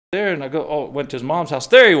there, and I go, oh, went to his mom's house.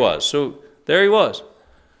 There he was. So there he was.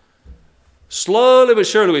 Slowly but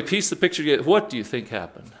surely, we piece the picture together. What do you think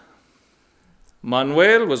happened?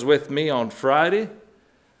 Manuel was with me on Friday.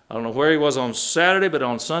 I don't know where he was on Saturday, but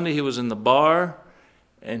on Sunday he was in the bar,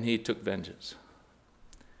 and he took vengeance.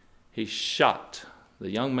 He shot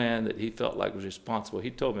the young man that he felt like was responsible.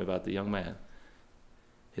 He told me about the young man,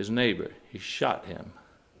 his neighbor. He shot him,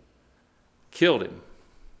 killed him.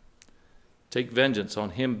 Take vengeance on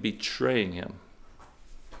him betraying him.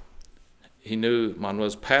 He knew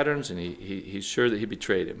Manuel's patterns, and he's sure that he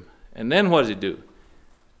betrayed him. And then what does he do?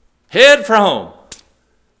 Head for home.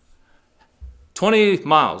 20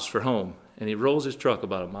 miles for home. And he rolls his truck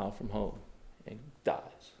about a mile from home and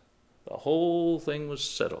dies. The whole thing was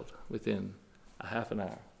settled within a half an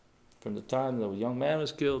hour. From the time the young man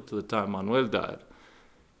was killed to the time Manuel died.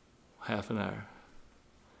 Half an hour.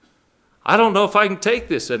 I don't know if I can take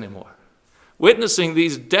this anymore. Witnessing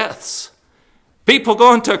these deaths. People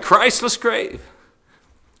going to a Christless grave.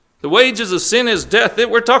 The wages of sin is death.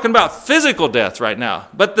 We're talking about physical death right now.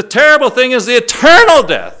 But the terrible thing is the eternal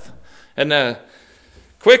death. And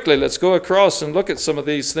quickly, let's go across and look at some of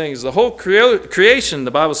these things. The whole creation,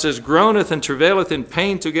 the Bible says, groaneth and travaileth in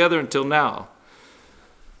pain together until now.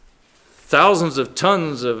 Thousands of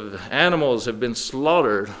tons of animals have been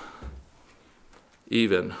slaughtered,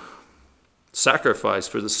 even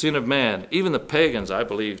sacrificed for the sin of man. Even the pagans, I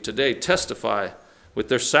believe, today testify with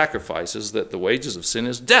their sacrifices that the wages of sin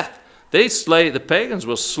is death. The pagans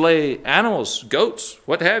will slay animals, goats,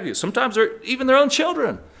 what have you. Sometimes even their own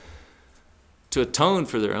children to atone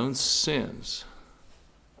for their own sins.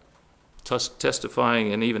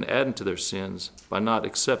 Testifying and even adding to their sins by not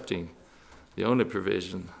accepting the only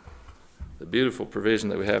provision, the beautiful provision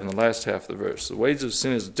that we have in the last half of the verse. The wages of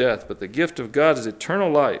sin is death, but the gift of God is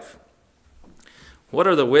eternal life. What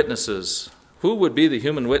are the witnesses? Who would be the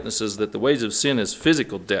human witnesses that the wages of sin is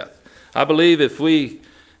physical death? I believe if we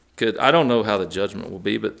could, I don't know how the judgment will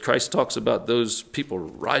be, but Christ talks about those people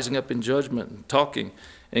rising up in judgment and talking.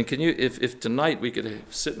 And can you, if tonight we could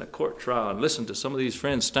sit in a court trial and listen to some of these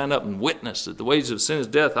friends stand up and witness that the wages of sin is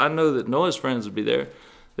death, I know that Noah's friends would be there.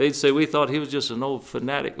 They'd say, we thought he was just an old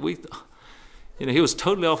fanatic. He was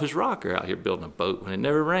totally off his rocker out here building a boat when it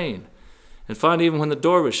never rained. And find even when the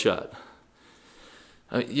door was shut.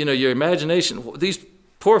 Your imagination, these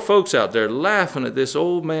poor folks out there laughing at this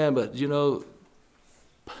old man, but,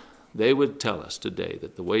 they would tell us today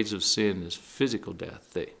that the wages of sin is physical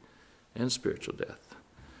death and spiritual death.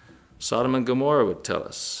 Sodom and Gomorrah would tell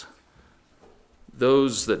us.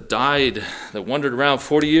 Those that died, that wandered around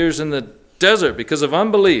 40 years in the desert because of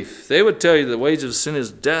unbelief, they would tell you the wages of sin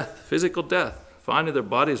is death, physical death, finding their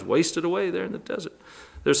bodies wasted away there in the desert.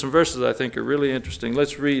 There's some verses I think are really interesting.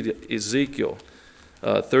 Let's read Ezekiel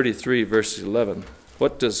 33, verse 11.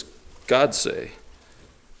 What does God say?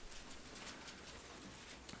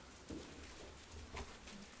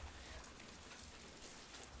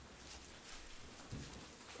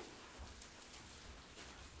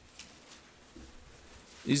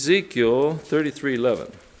 Ezekiel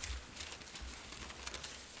 33:11.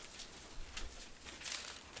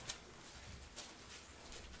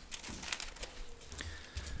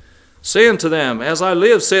 Say unto them, as I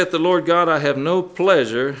live, saith the Lord God, I have no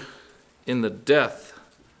pleasure in the death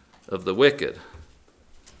of the wicked,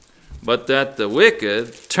 but that the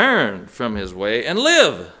wicked turn from his way and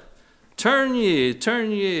live. Turn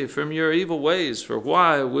ye from your evil ways, for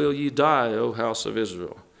why will ye die, O house of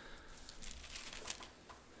Israel?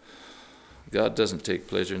 God doesn't take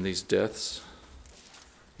pleasure in these deaths.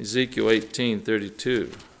 Ezekiel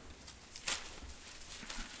 18:32.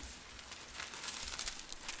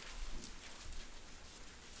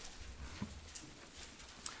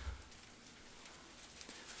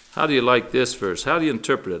 How do you like this verse? How do you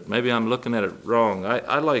interpret it? Maybe I'm looking at it wrong.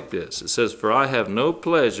 I like this. It says, for I have no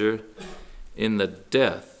pleasure in the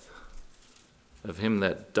death of him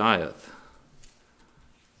that dieth.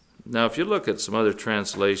 Now, if you look at some other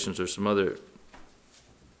translations or some other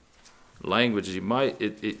languages,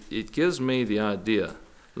 it gives me the idea,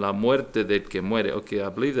 la muerte del que muere. Okay, I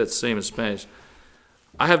believe that's the same in Spanish.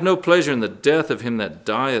 I have no pleasure in the death of him that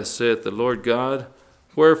dieth, saith the Lord God.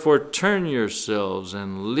 Wherefore turn yourselves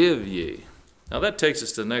and live ye. Now that takes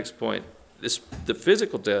us to the next point. The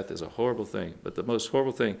physical death is a horrible thing, but the most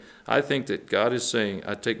horrible thing, I think that God is saying,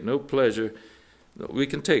 I take no pleasure. We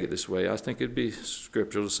can take it this way. I think it'd be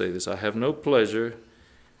scriptural to say this. I have no pleasure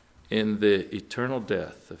in the eternal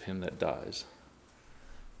death of him that dies.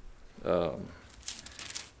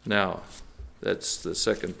 Now, that's the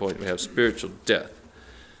second point. We have spiritual death.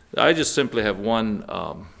 I just simply have one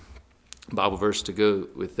Bible verse to go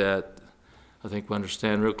with that. I think we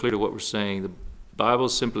understand real clearly what we're saying. The Bible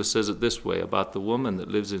simply says it this way about the woman that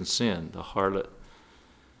lives in sin, the harlot.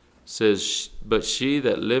 Says, but she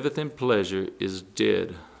that liveth in pleasure is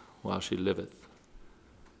dead while she liveth.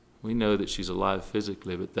 We know that she's alive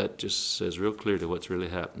physically, but that just says real clearly what's really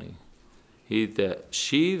happening.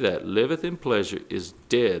 She that liveth in pleasure is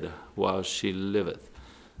dead while she liveth.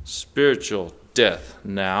 Spiritual death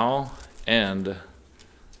now and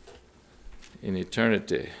in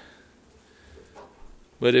eternity.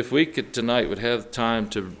 But if we could tonight would have time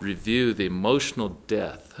to review the emotional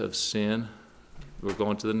death of sin. We're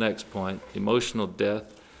going to the next point, emotional death.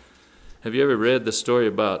 Have you ever read the story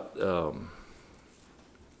about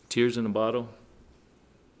tears in a bottle?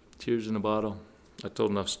 Tears in a bottle. I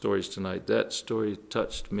told enough stories tonight. That story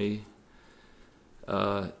touched me.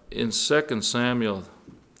 In 2 Samuel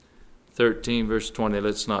 13, verse 20,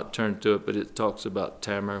 let's not turn to it, but it talks about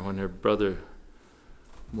Tamar when her brother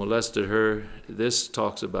molested her. This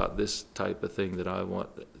talks about this type of thing that I want.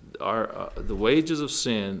 The wages of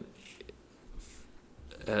sin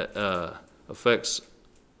affects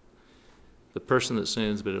the person that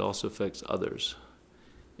sins, but it also affects others.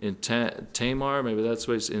 In Tamar, maybe that's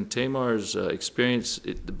what it's in Tamar's experience,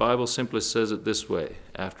 the Bible simply says it this way,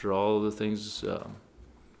 after all the things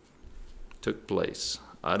took place.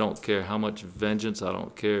 I don't care how much vengeance, I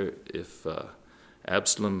don't care if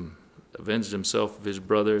Absalom avenged himself of his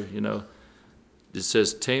brother, It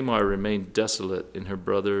says Tamar remained desolate in her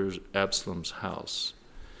brother Absalom's house.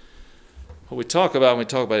 What we talk about when we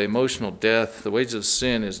talk about emotional death, the wages of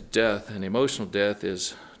sin is death, and emotional death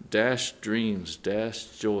is dashed dreams,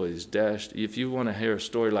 dashed joys, dashed. If you want to hear a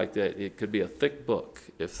story like that, it could be a thick book.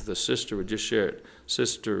 If the sister would just share it,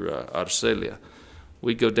 Sister Arcelia,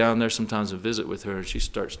 we go down there sometimes and visit with her, and she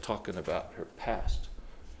starts talking about her past.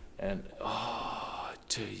 And I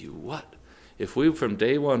tell you what, if we from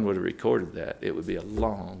day one would have recorded that, it would be a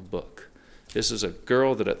long book. This is a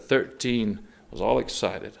girl that at 13 was all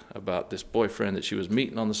excited about this boyfriend that she was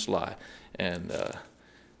meeting on the sly, and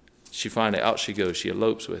she finally, out she goes, she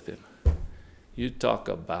elopes with him. You talk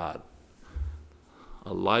about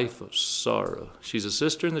a life of sorrow. She's a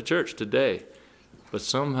sister in the church today, but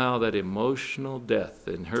somehow that emotional death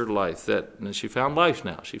in her life, and she found life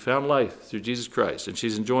now. She found life through Jesus Christ, and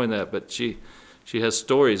she's enjoying that, but she has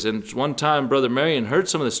stories. And one time, Brother Marion heard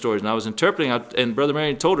some of the stories, and I was interpreting, and Brother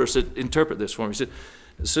Marion told her, said, interpret this for me. He said,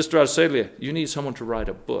 Sister Arcelia, you need someone to write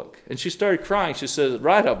a book. And she started crying. She says,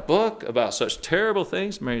 write a book about such terrible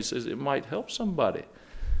things? Mary says, it might help somebody.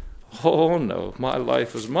 Oh, no, my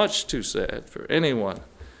life was much too sad for anyone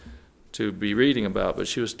to be reading about, but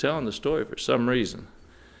she was telling the story for some reason.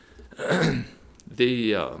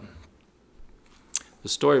 The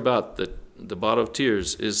story about the bottle of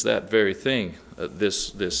tears is that very thing.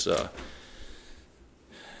 This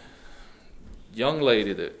young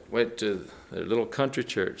lady that went to their little country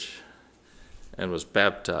church and was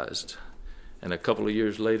baptized. And a couple of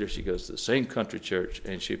years later, she goes to the same country church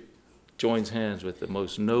and she joins hands with the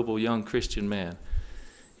most noble young Christian man.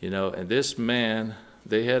 And this man,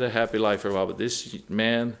 they had a happy life for a while, but this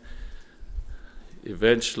man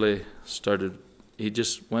eventually he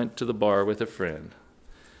just went to the bar with a friend.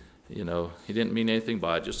 He didn't mean anything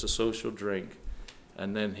by it, just a social drink.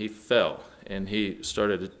 And then he fell, and he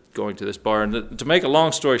started going to this bar. And to make a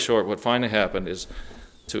long story short, what finally happened is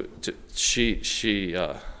she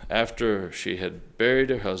after she had buried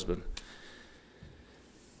her husband,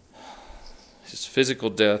 his physical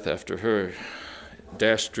death after her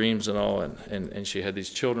dashed dreams and all, and she had these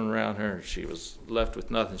children around her, and she was left with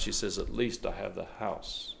nothing. She says, at least I have the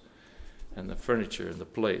house and the furniture and the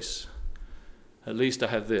place. At least I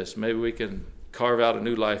have this. Maybe we can carve out a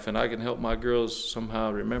new life, and I can help my girls somehow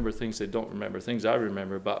remember things they don't remember, things I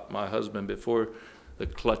remember about my husband before the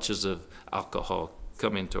clutches of alcohol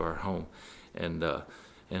come into our home. And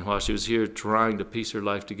while she was here trying to piece her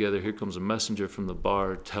life together, here comes a messenger from the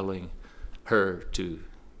bar telling her to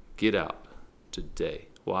get out today.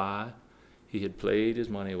 Why? He had played his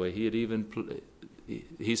money away. He had even,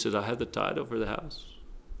 he said, I have the title for the house.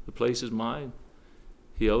 The place is mine.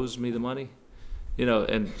 He owes me the money.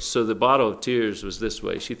 And so the bottle of tears was this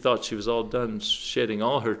way. She thought she was all done shedding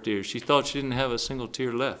all her tears. She thought she didn't have a single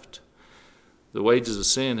tear left. The wages of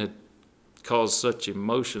sin had caused such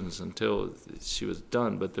emotions until she was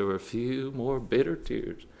done, but there were a few more bitter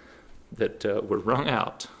tears that were wrung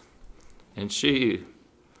out. And these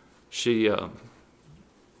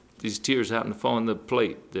tears happened to fall on the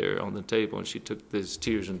plate there on the table, and she took these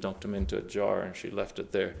tears and dumped them into a jar, and she left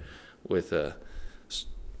it there with a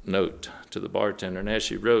note to the bartender. And as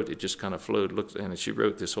she wrote, it just kind of flowed, and she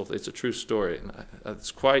wrote this whole thing. It's a true story, and it's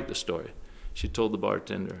quite the story. She told the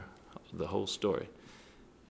bartender, the whole story.